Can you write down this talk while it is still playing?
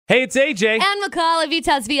Hey, it's AJ. And McCall of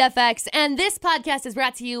Utah's VFX. And this podcast is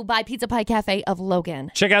brought to you by Pizza Pie Cafe of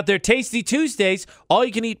Logan. Check out their Tasty Tuesdays.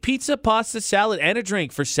 All-you-can-eat pizza, pasta, salad, and a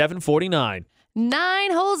drink for $7.49.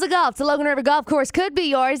 9 holes of golf to Logan River Golf Course could be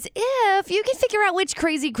yours if you can figure out which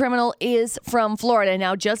crazy criminal is from Florida.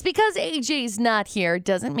 Now, just because AJ's not here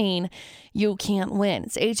doesn't mean you can't win.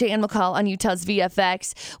 It's AJ and McCall on Utah's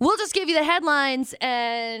VFX. We'll just give you the headlines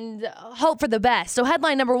and hope for the best. So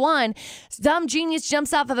headline number 1, dumb genius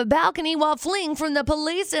jumps off of a balcony while fleeing from the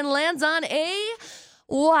police and lands on a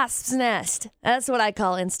wasp's nest. That's what I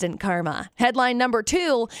call instant karma. Headline number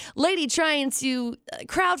 2, lady trying to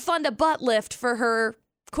crowdfund a butt lift for her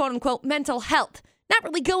quote-unquote mental health. Not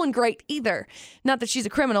really going great either. Not that she's a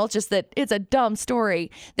criminal, just that it's a dumb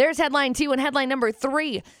story. There's headline 2 and headline number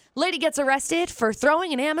 3. Lady gets arrested for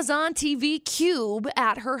throwing an Amazon TV cube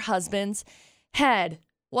at her husband's head.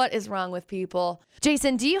 What is wrong with people?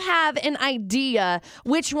 Jason, do you have an idea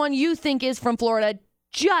which one you think is from Florida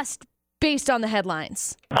just based on the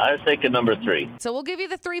headlines? I was thinking number 3. So we'll give you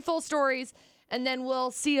the 3 full stories, and then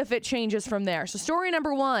we'll see if it changes from there. So story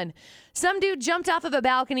number 1, some dude jumped off of a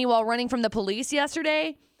balcony while running from the police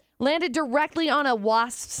yesterday, landed directly on a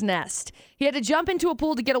wasp's nest. He had to jump into a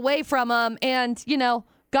pool to get away from them and,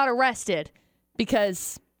 got arrested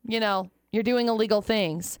because, you're doing illegal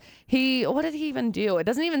things. What did he even do? It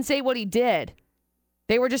doesn't even say what he did.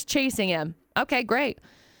 They were just chasing him. Okay, great.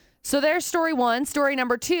 So there's story 1. Story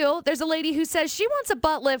number 2, there's a lady who says she wants a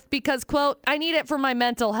butt lift because, quote, I need it for my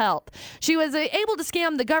mental health. She was able to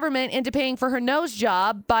scam the government into paying for her nose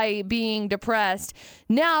job by being depressed.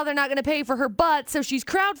 Now they're not going to pay for her butt, so she's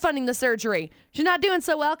crowdfunding the surgery. She's not doing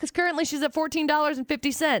so well because currently she's at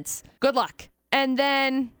 $14.50. Good luck. And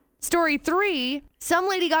then story 3, some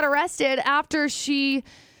lady got arrested after she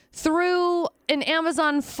threw an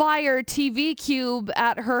Amazon Fire TV cube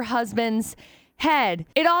at her husband's head.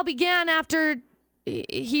 It all began after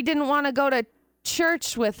he didn't want to go to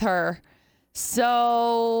church with her.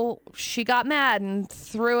 So she got mad and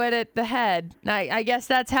threw it at the head. I guess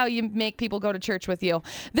that's how you make people go to church with you.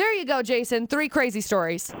 There you go, Jason. 3 crazy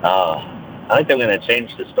stories. I think I'm going to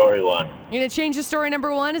change the story 1. You're going to change the story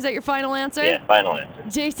number 1? Is that your final answer? Yeah, final answer.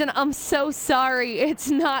 Jason, I'm so sorry. It's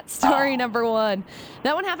not story number 1.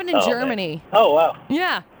 That one happened in Germany. Man. Oh, wow.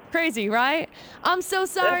 Yeah. Crazy, right? I'm so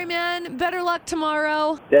sorry, man. Better luck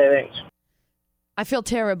tomorrow. Yeah, thanks. I feel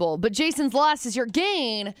terrible, but Jason's loss is your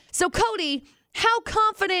gain. So, Cody, how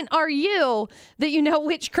confident are you that you know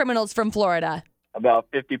which criminal's from Florida?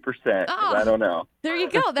 About 50%. I don't know. There you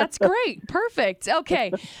go. That's great. Perfect.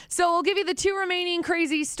 Okay. So we'll give you the 2 remaining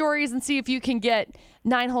crazy stories and see if you can get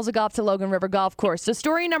 9 holes of golf to Logan River Golf Course. So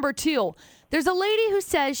story number 2, there's a lady who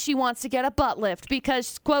says she wants to get a butt lift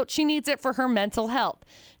because, quote, she needs it for her mental health.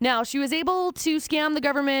 Now, she was able to scam the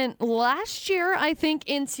government last year, I think,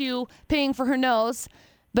 into paying for her nose.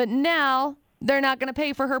 But now they're not going to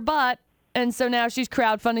pay for her butt. And so now she's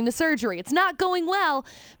crowdfunding the surgery. It's not going well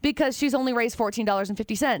because she's only raised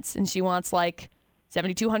 $14.50 and she wants like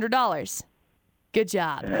 $7,200. Good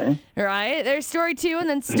job. Okay. All right. There's story 2 and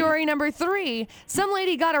then story number 3. Some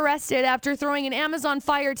lady got arrested after throwing an Amazon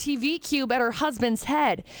Fire TV cube at her husband's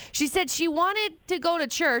head. She said she wanted to go to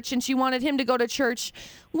church and she wanted him to go to church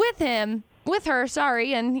with her,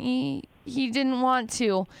 and he didn't want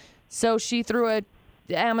to. So she threw a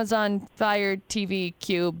Amazon Fire TV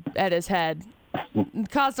cube at his head.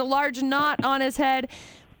 Caused a large knot on his head.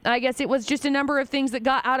 I guess it was just a number of things that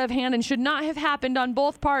got out of hand and should not have happened on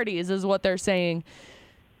both parties, is what they're saying.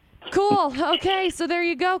 Cool. Okay, so there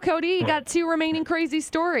you go, Cody. You got 2 remaining crazy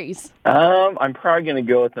stories. I'm probably going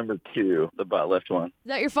to go with number 2, the butt lift one. Is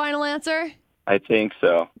that your final answer? I think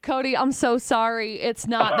so. Cody, I'm so sorry. It's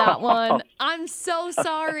not that one. I'm so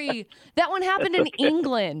sorry. That one happened in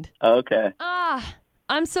England. Okay.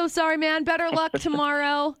 I'm so sorry, man. Better luck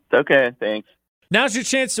tomorrow. Okay, thanks. Now's your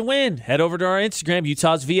chance to win. Head over to our Instagram,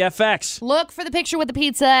 Utah's VFX. Look for the picture with the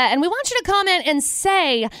pizza, and we want you to comment and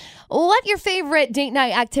say what your favorite date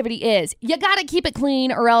night activity is. You got to keep it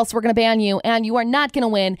clean or else we're going to ban you, and you are not going to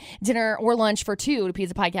win dinner or lunch for 2 to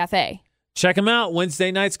Pizza Pie Cafe. Check them out.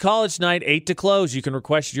 Wednesday night's college night, 8 to close. You can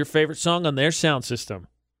request your favorite song on their sound system.